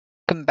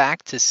Welcome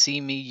back to See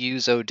Me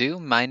Use Odoo.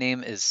 My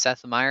name is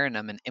Seth Meyer, and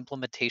I'm an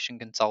implementation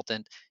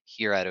consultant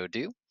here at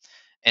Odoo.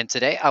 And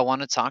today I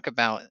want to talk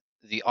about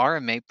the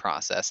RMA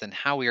process and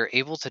how we are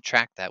able to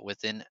track that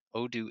within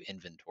Odoo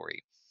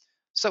inventory.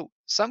 So,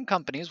 some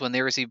companies, when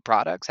they receive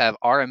products, have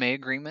RMA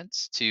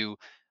agreements to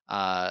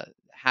uh,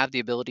 have the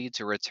ability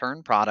to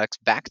return products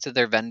back to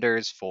their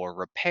vendors for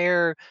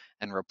repair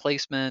and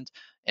replacement.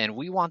 And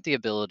we want the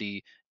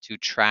ability to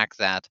track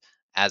that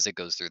as it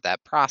goes through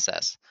that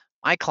process.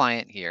 My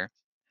client here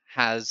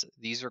has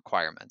these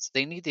requirements.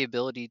 They need the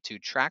ability to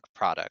track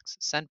products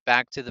sent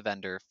back to the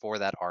vendor for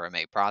that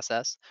RMA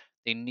process.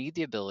 They need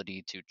the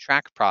ability to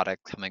track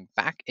product coming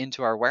back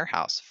into our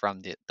warehouse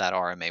from that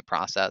RMA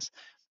process,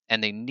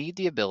 and they need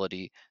the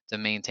ability to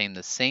maintain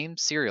the same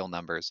serial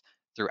numbers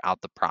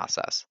throughout the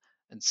process.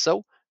 And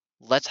so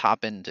let's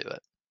hop into it.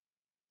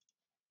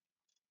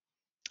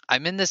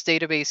 I'm in this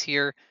database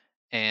here,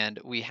 and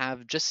we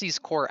have just these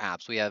core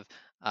apps.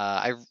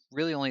 I've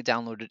really only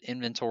downloaded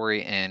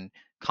inventory and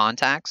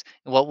contacts.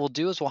 And what we'll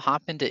do is we'll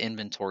hop into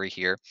inventory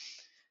here,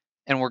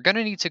 and we're going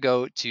to need to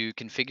go to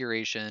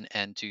configuration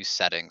and to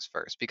settings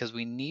first because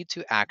we need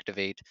to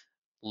activate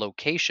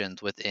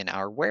locations within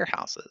our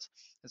warehouses.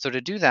 And so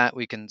to do that,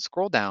 we can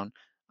scroll down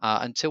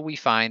until we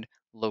find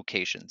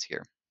locations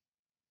here.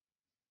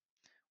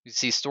 We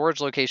see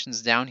storage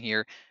locations down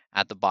here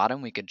at the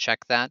bottom. We can check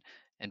that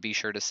and be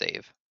sure to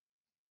save.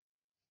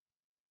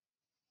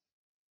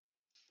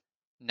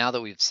 Now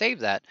that we've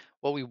saved that,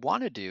 what we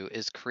want to do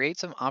is create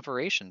some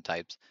operation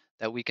types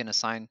that we can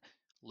assign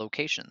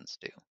locations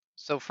to.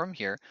 So from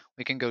here,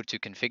 we can go to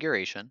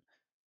configuration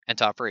and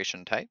to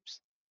operation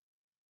types.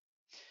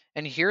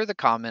 And here are the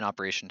common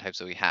operation types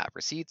that we have: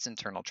 receipts,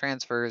 internal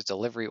transfers,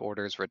 delivery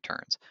orders,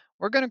 returns.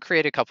 We're going to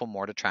create a couple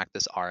more to track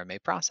this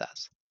RMA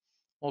process.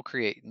 We'll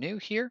create new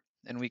here,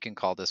 and we can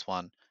call this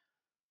one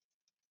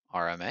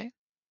RMA.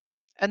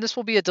 And this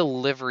will be a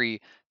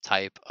delivery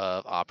type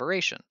of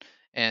operation.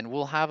 And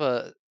we'll have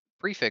a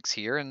prefix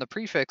here, and the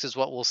prefix is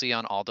what we'll see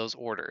on all those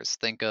orders.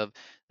 Think of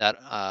that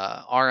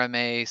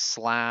RMA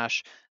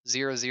slash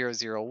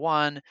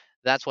 0001.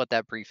 That's what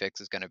that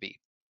prefix is going to be.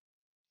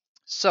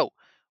 So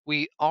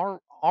we are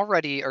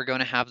already are going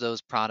to have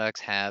those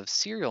products have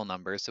serial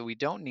numbers, so we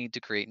don't need to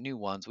create new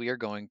ones. We are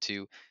going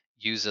to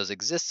use those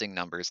existing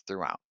numbers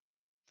throughout.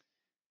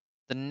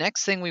 The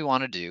next thing we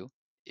want to do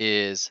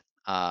is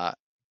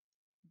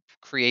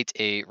create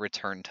a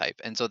return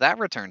type. And so that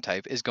return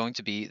type is going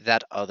to be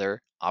that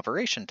other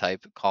operation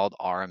type called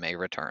RMA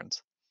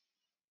returns.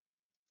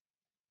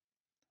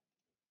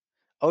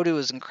 Odoo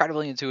is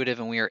incredibly intuitive,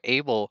 and we are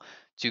able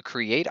to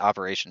create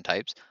operation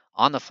types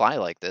on the fly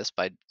like this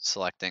by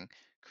selecting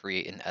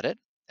create and edit.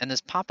 And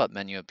this pop-up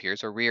menu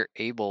appears where we are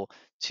able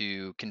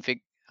to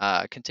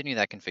continue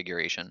that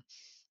configuration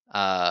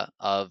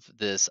of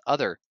this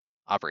other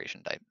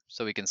operation type.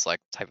 So we can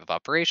select type of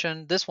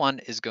operation. This one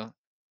is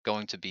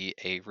going to be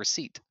a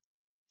receipt.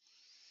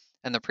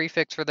 And the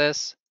prefix for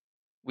this,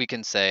 we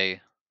can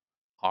say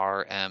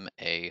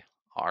RMAR.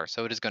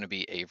 So it is going to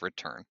be a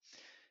return.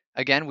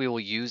 Again, we will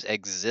use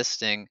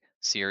existing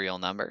serial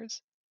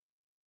numbers.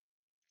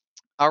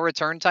 Our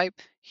return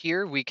type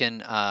here, we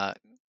can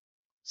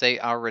say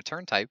our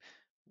return type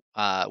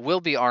will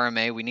be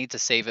RMA. We need to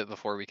save it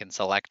before we can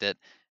select it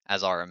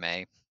as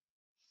RMA.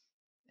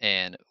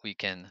 And we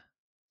can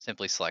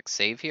simply select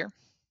save here.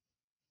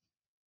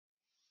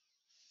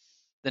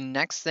 The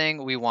next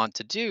thing we want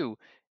to do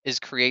is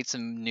create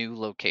some new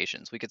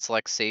locations. We could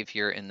select save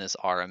here in this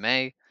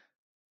RMA.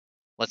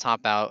 Let's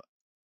hop out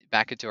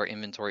back into our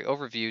inventory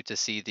overview to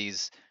see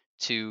these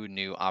two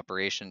new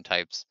operation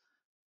types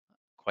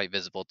quite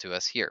visible to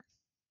us here.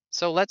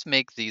 So let's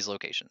make these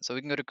locations. So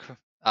we can go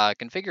to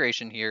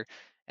configuration here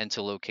and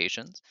to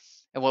locations.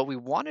 And what we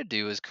want to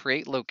do is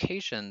create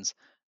locations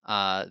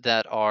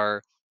that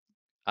are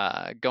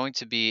going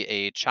to be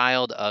a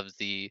child of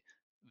the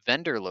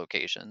vendor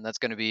location. That's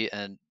going to be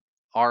an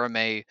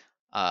RMA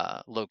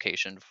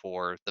location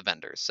for the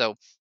vendors. So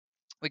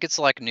we could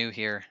select new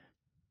here,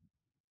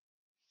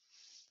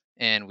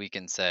 and we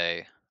can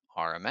say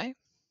RMA.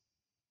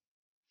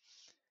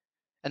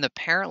 And the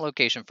parent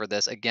location for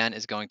this, again,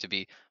 is going to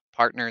be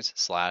partners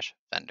slash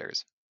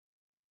vendors.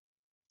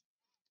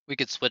 We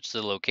could switch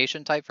the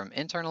location type from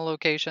internal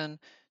location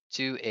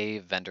to a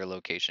vendor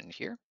location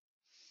here,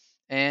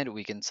 and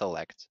we can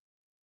select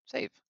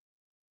save.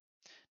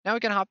 Now we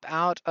can hop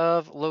out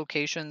of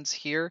locations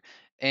here,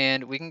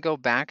 and we can go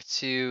back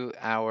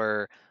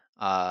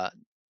uh,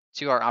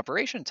 to our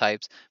operation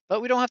types,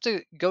 but we don't have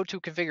to go to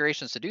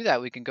configurations to do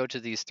that. We can go to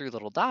these three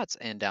little dots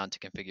and down to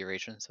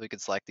configuration, so we can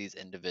select these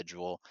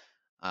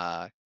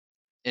uh,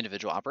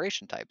 individual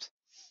operation types.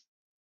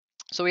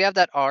 So we have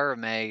that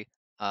RMA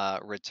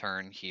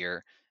return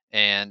here,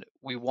 and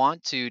we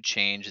want to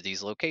change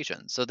these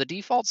locations. So the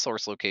default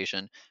source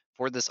location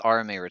for this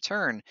RMA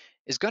return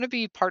is going to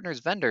be partners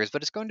vendors,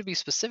 but it's going to be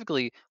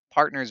specifically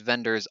partners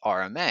vendors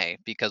RMA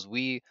because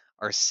we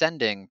are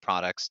sending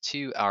products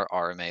to our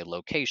RMA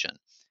location.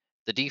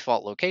 The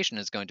default location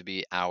is going to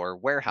be our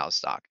warehouse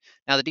stock.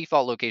 Now, the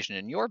default location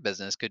in your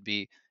business could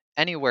be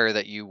anywhere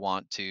that you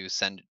want to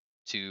send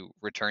to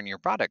return your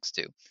products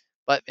to.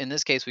 But in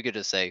this case, we could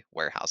just say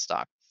warehouse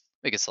stock.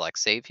 We could select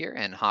save here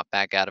and hop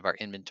back out of our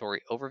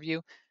inventory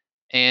overview.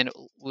 And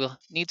we'll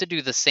need to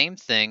do the same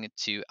thing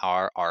to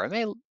our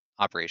RMA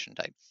operation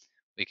type.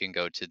 We can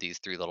go to these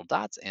three little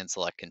dots and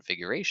select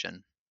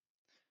configuration.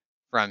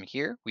 From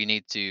here, we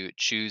need to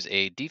choose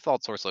a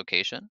default source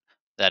location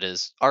that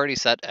is already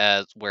set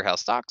as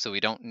warehouse stock, so we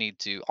don't need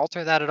to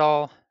alter that at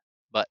all.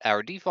 But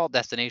our default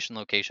destination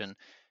location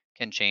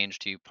can change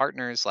to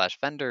partners slash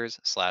vendors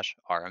slash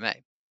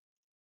RMA.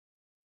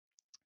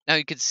 Now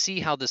you can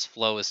see how this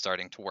flow is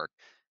starting to work.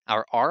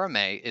 Our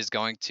RMA is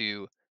going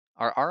to,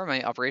 our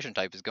RMA operation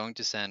type is going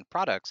to send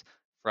products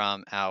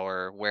from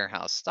our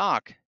warehouse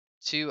stock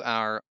to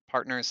our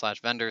partner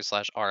slash vendor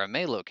slash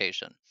RMA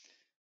location.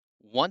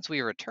 Once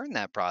we return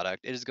that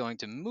product, it is going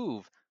to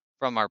move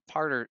from our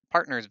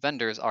partner's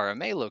vendor's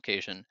RMA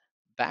location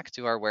back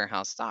to our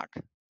warehouse stock.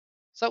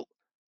 So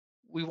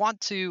we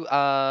want to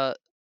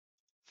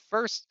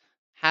first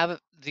have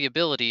the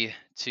ability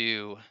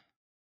to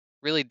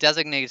really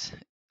designate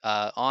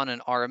on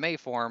an RMA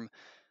form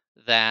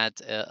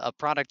that a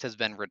product has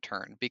been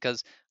returned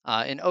because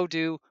in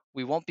Odoo,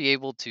 we won't be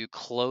able to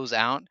close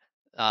out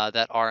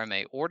that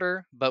RMA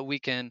order, but we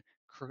can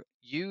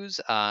use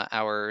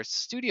our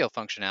studio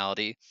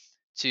functionality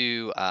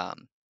to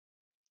um,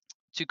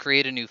 to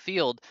create a new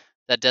field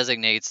that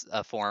designates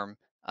a form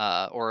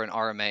or an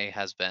RMA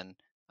has been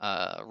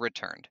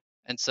returned.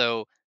 And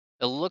so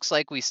it looks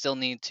like we still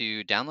need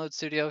to download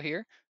Studio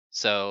here.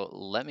 So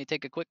let me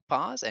take a quick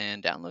pause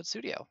and download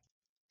Studio.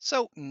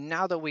 So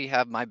now that we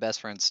have My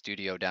Best Friend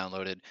Studio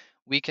downloaded,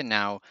 we can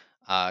now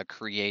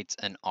create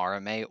an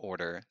RMA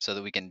order so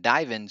that we can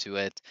dive into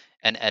it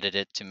and edit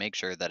it to make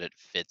sure that it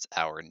fits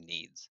our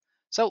needs.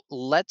 So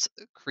let's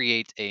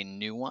create a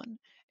new one.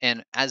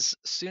 And as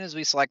soon as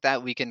we select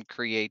that, we can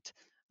create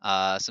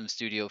some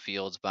studio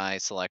fields by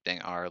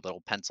selecting our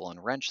little pencil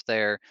and wrench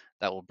there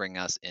that will bring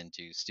us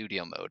into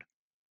studio mode.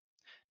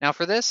 Now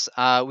for this,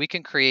 we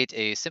can create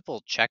a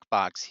simple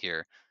checkbox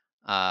here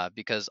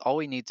because all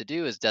we need to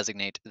do is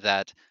designate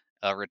that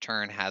a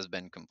return has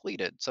been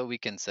completed. So we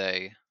can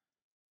say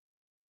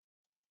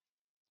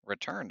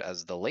returned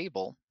as the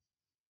label.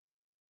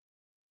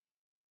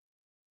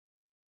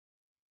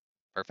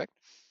 Perfect.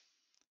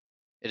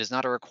 It is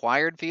not a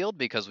required field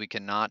because we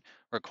cannot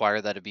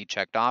require that it be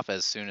checked off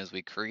as soon as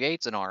we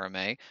create an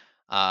RMA.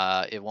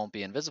 It won't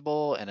be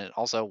invisible and it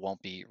also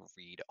won't be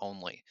read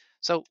only.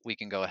 So we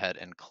can go ahead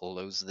and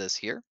close this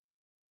here.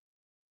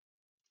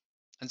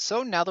 And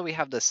so now that we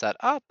have this set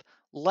up,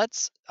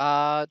 let's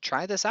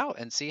try this out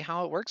and see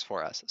how it works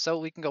for us. So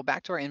we can go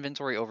back to our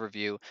inventory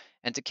overview.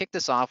 And to kick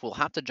this off, we'll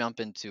have to jump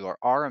into our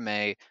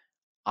RMA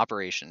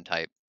operation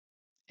type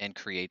and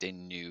create a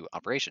new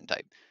operation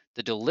type.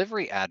 The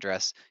delivery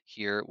address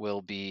here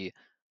will be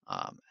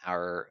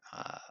our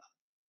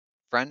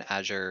friend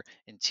Azure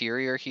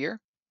interior here.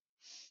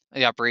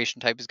 The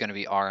operation type is going to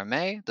be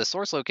RMA. The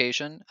source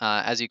location,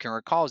 as you can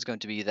recall, is going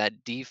to be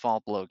that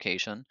default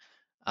location,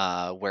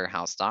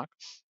 warehouse stock,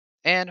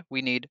 and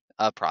we need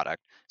a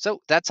product.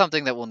 So that's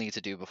something that we'll need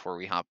to do before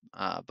we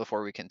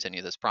before we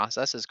continue this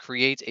process is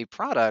create a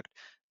product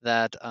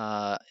that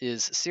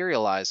is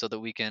serialized so that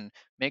we can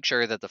make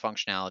sure that the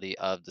functionality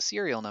of the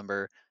serial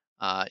number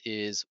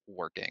is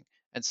working.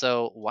 And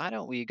so why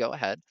don't we go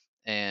ahead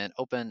and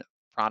open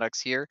products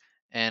here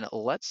and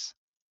let's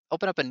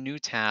open up a new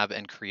tab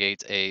and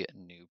create a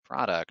new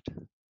product.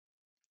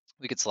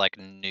 We could select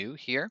new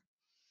here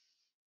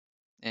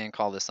and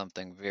call this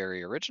something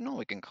very original.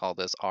 We can call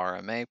this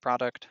RMA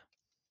product.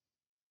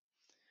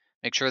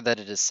 Make sure that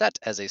it is set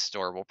as a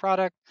storable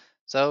product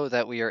so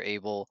that we are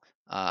able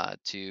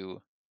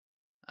to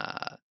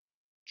uh,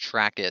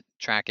 track it,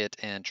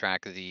 and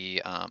track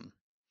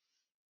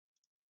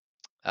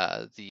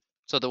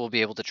so that we'll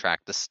be able to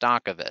track the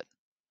stock of it.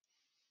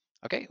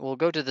 Okay, we'll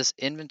go to this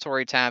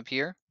inventory tab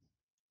here.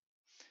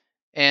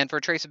 And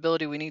for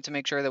traceability, we need to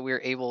make sure that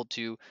we're able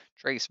to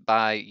trace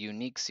by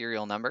unique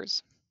serial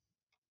numbers.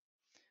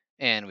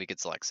 And we could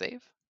select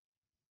save.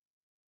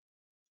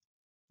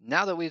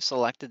 Now that we've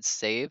selected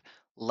save,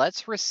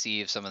 let's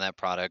receive some of that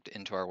product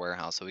into our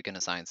warehouse so we can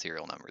assign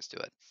serial numbers to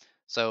it.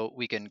 So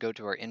we can go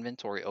to our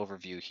inventory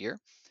overview here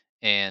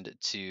and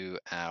to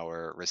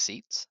our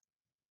receipts.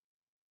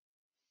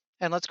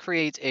 And let's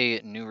create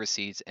a new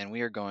receipt and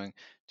we are going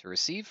to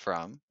receive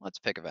from, let's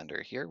pick a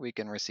vendor here. We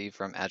can receive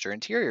from Azure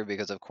Interior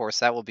because of course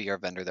that will be our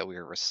vendor that we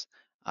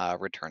are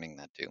returning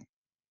that to.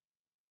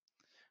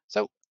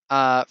 So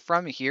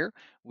from here,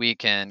 we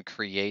can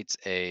create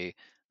a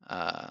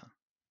uh,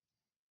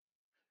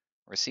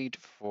 receipt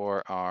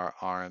for our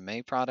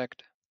RMA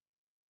product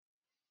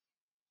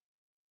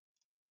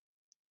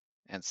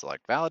and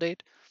select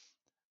validate.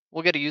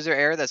 We'll get a user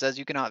error that says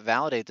you cannot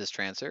validate this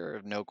transfer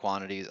if no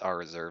quantities are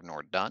reserved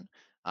nor done.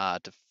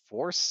 To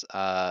force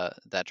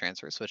that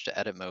transfer, switch to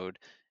edit mode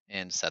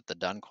and set the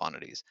done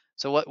quantities.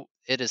 So what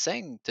it is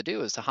saying to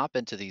do is to hop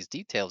into these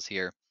details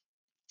here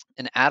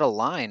and add a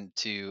line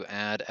to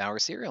add our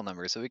serial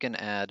number. So we can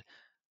add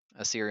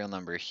a serial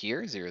number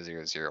here,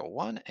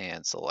 0001,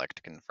 and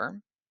select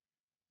confirm.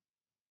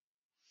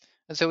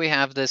 And so we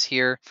have this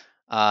here.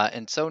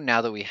 And so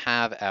now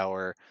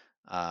that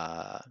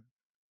uh,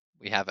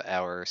 we have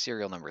our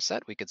serial number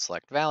set, we could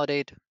select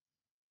validate.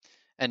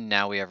 And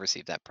now we have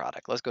received that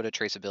product. Let's go to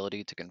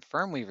traceability to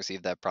confirm we've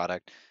received that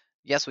product.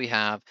 Yes, we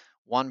have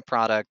one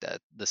product.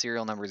 The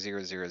serial number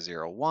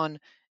 0001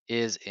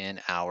 is in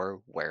our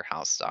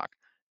warehouse stock.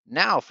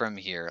 Now from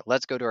here,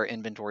 let's go to our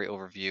inventory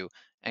overview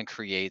and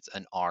create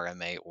an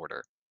RMA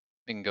order.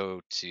 We can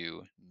go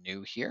to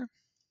new here.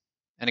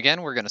 And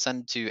again, we're going to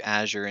send it to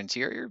Azure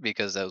Interior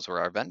because those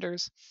were our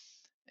vendors.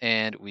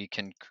 And we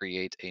can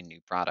create a new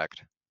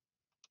product.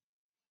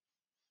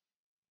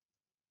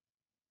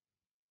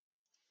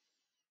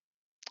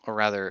 Or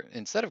rather,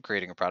 instead of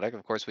creating a product,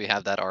 of course, we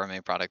have that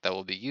RMA product that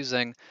we'll be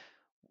using.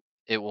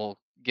 It will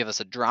give us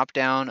a drop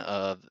down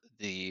of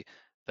the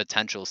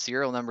potential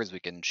serial numbers we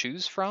can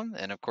choose from.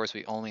 And of course,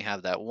 we only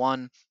have that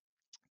one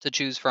to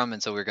choose from.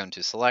 And so we're going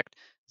to select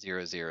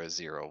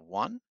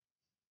 0001.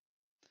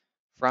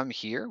 From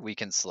here, we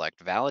can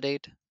select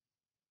validate.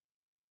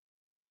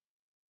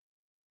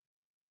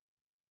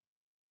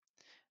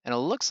 And it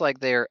looks like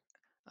they're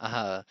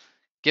uh,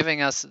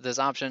 giving us this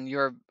option.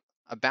 You're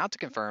about to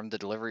confirm the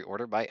delivery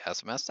order by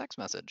SMS text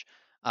message.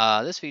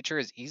 This feature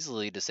is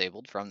easily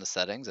disabled from the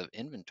settings of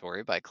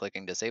inventory by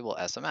clicking disable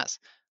SMS.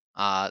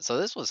 So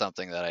this was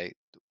something that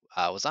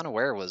I was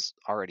unaware was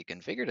already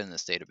configured in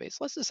this database.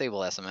 Let's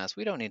disable SMS.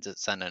 We don't need to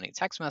send any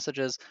text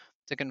messages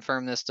to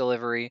confirm this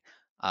delivery.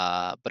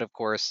 But of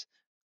course,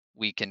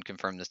 we can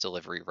confirm this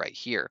delivery right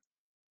here.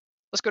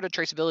 Let's go to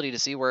traceability to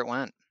see where it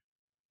went.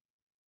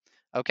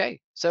 Okay,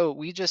 so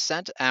we just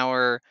sent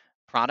our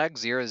product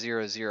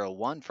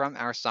 0001 from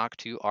our stock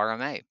to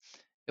RMA.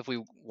 If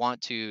we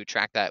want to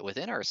track that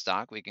within our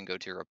stock, we can go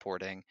to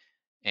reporting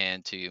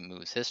and to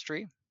moves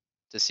history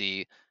to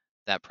see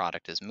that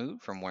product is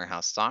moved from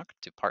warehouse stock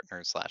to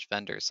partners slash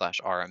vendors slash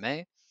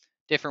RMA.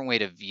 Different way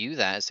to view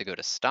that is to go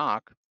to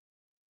stock.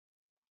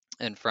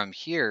 And from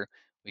here,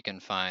 we can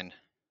find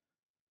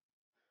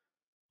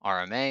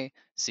RMA.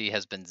 C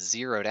has been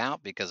zeroed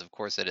out because, of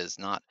course, it is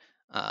not.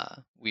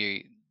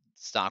 We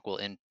stock will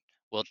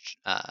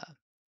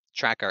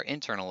track our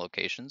internal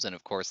locations, and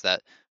of course,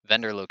 that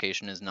vendor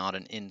location is not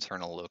an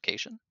internal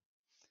location.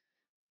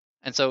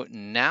 And so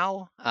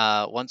now,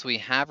 once we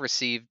have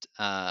sent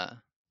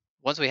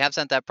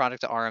that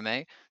product to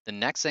RMA, the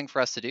next thing for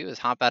us to do is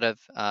hop out of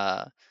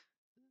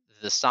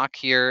the stock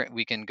here.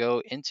 We can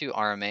go into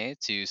RMA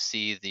to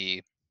see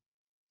the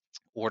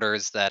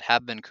orders that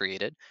have been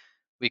created.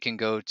 We can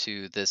go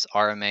to this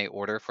RMA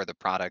order for the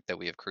product that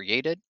we have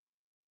created,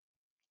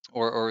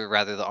 or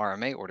rather the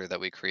RMA order that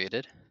we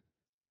created.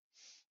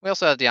 We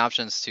also have the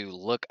options to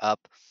look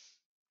up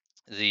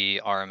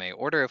the RMA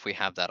order if we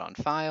have that on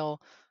file.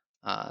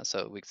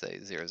 So we could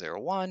say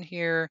 001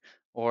 here,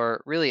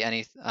 or really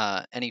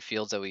any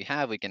fields that we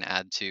have, we can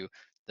add to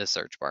the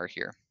search bar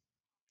here.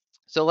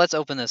 So let's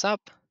open this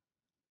up.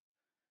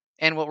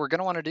 And what we're going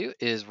to want to do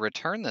is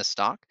return this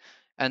stock.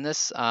 And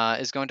this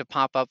is going to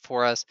pop up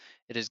for us.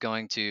 It is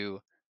going to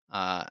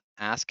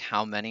ask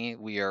how many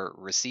we are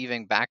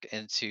receiving back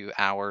into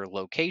our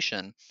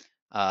location,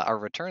 our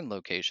return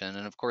location.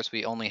 And of course,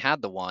 we only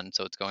had the one,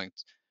 so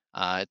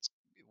it's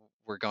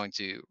we're going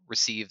to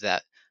receive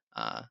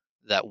uh,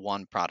 that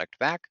one product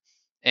back.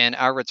 And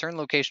our return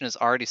location is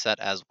already set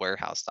as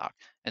warehouse stock.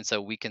 And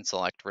so we can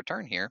select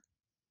return here.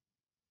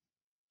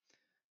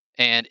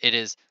 And it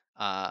is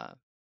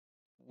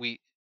we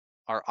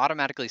are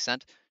automatically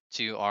sent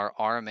to our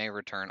RMA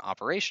return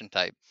operation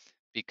type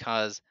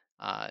because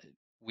uh,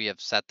 we have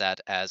set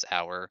that as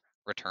our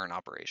return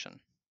operation.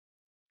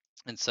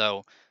 And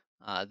so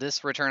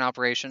this return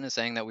operation is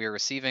saying that we are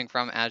receiving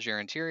from Azure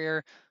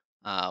Interior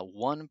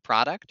one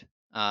product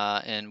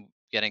and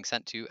getting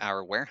sent to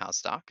our warehouse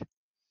stock.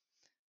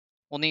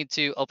 We'll need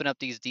to open up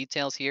these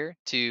details here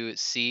to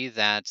see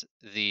that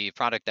the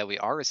product that we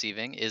are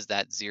receiving is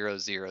that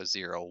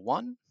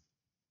 0001.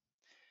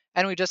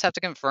 And we just have to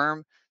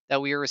confirm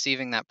that we are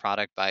receiving that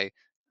product by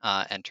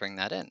entering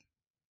that in.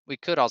 We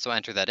could also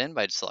enter that in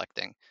by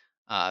selecting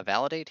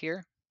validate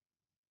here.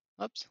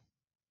 Oops,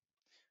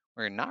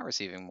 we're not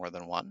receiving more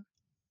than one.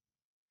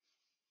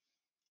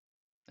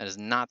 That is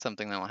not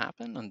something that will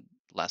happen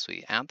unless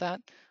we add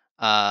that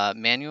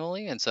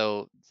manually. And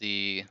so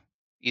the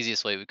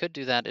easiest way we could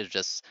do that is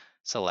just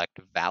select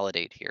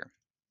validate here.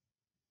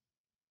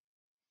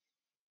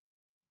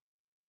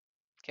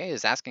 Okay,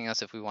 it's asking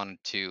us if we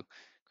wanted to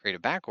create a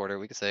back order.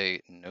 We could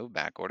say no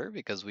back order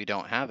because we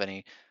don't have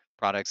any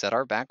products that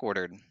are back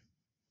ordered.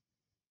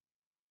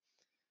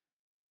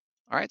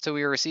 All right, so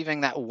we were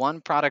receiving that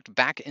one product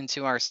back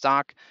into our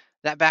stock.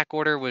 That back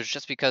order was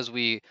just because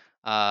we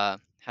had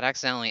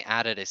accidentally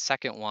added a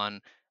second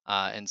one.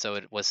 And so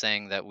it was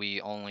saying that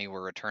we only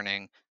were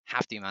returning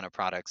half the amount of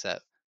products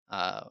that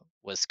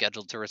was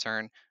scheduled to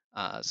return.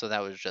 So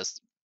that was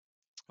just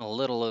a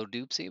little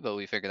doopsy, but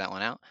we figured that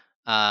one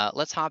out.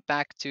 Let's hop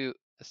back to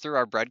through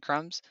our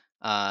breadcrumbs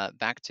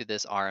back to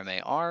this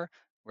RMAR.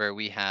 where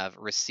we have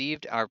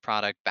received our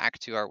product back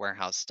to our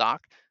warehouse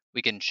stock.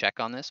 We can check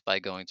on this by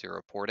going to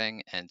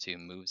reporting and to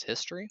moves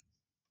history.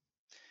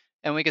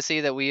 And we can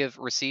see that we have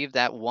received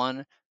that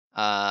one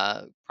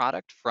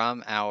product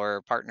from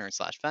our partner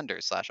slash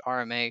vendor slash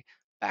RMA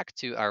back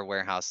to our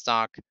warehouse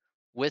stock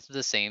with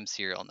the same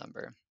serial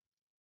number.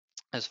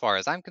 As far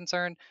as I'm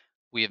concerned,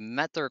 we have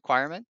met the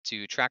requirement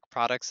to track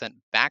products sent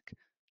back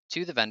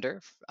to the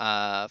vendor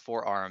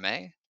for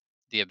RMA,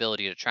 the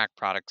ability to track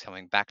products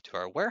coming back to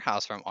our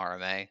warehouse from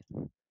RMA,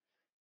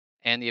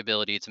 and the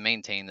ability to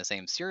maintain the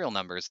same serial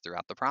numbers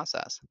throughout the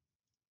process.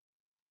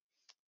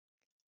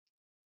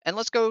 And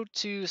let's go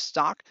to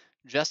stock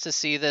just to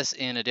see this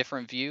in a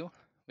different view.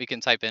 We can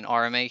type in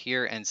RMA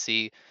here and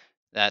see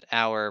that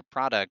our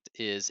product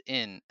is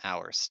in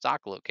our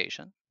stock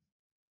location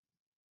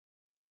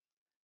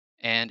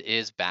and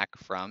is back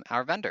from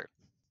our vendor.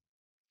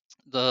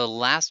 The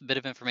last bit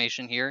of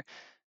information here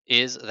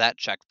is that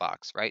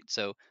checkbox, right?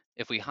 So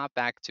if we hop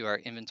back to our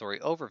inventory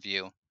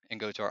overview and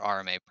go to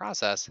our RMA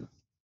process,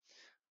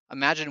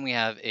 imagine we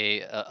have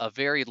a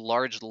very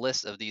large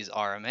list of these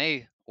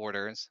RMA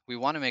orders. We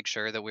want to make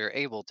sure that we're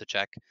able to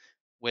check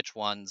which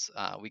ones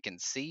we can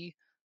see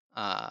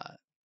uh,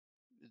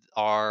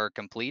 are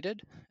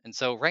completed. And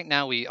so right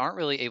now we aren't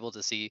really able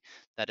to see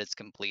that it's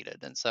completed.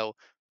 And so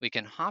we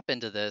can hop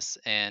into this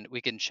and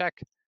we can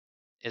check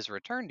is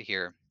returned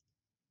here,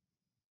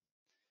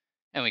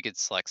 and we could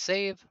select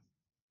save.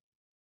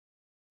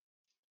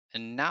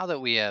 And now that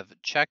we have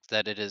checked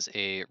that it is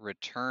a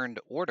returned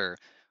order,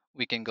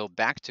 we can go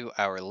back to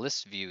our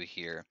list view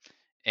here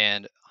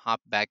and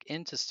hop back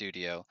into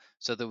Studio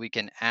so that we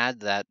can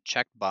add that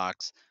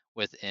checkbox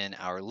within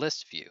our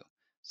list view.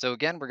 So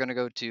again, we're going to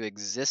go to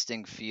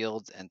existing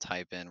fields and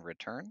type in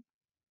return.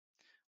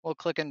 We'll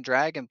click and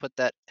drag and put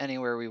that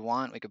anywhere we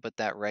want. We could put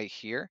that right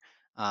here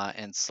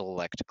and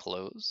select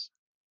close.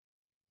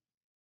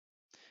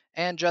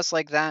 And just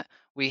like that,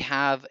 we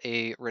have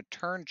a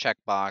return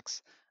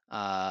checkbox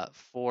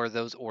for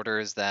those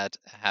orders that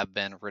have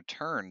been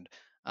returned.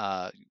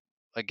 Uh,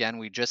 Again,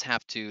 we just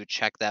have to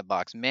check that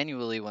box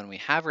manually when we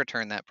have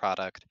returned that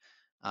product,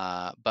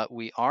 but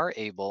we are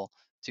able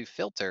to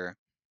filter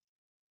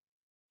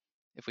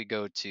if we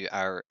go to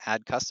our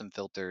add custom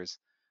filters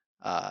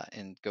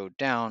and go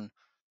down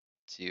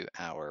to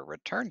our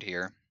returned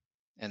here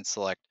and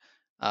select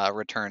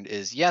returned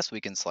is yes,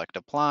 we can select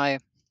apply.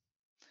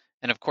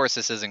 And of course,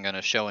 this isn't going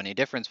to show any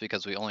difference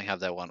because we only have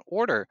that one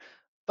order.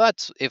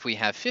 But if we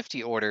have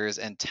 50 orders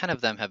and 10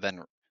 of them have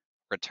been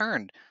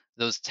returned,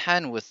 those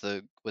 10 with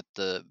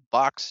the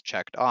box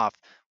checked off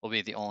will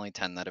be the only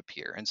 10 that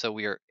appear. And so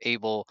we are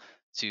able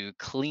to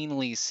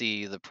cleanly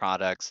see the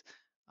products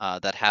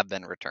that have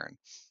been returned.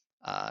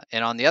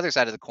 And on the other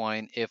side of the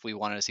coin, if we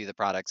wanted to see the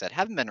products that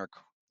haven't been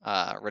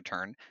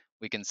returned,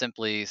 we can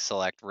simply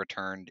select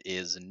returned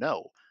is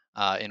no,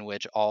 in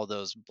which all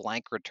those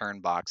blank return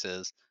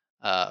boxes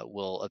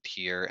will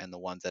appear and the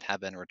ones that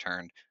have been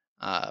returned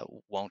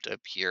won't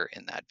appear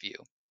in that view.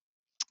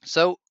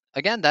 So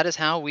again, that is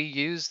how we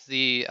use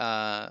the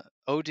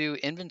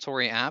Odoo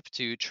inventory app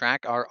to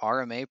track our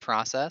RMA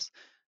process.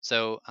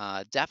 So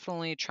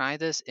definitely try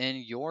this in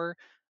your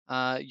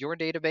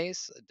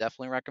database.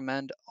 Definitely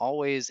recommend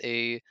always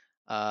a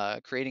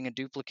creating a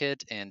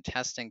duplicate and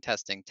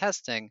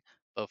testing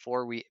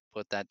before we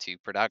put that to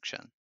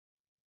production.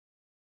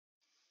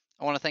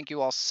 I want to thank you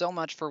all so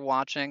much for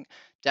watching.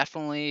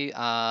 Definitely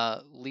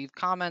leave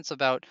comments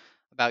about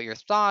your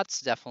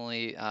thoughts.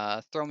 Definitely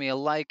throw me a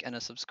like and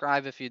a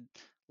subscribe if you'd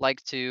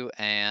like to,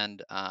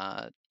 and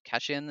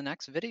catch you in the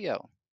next video.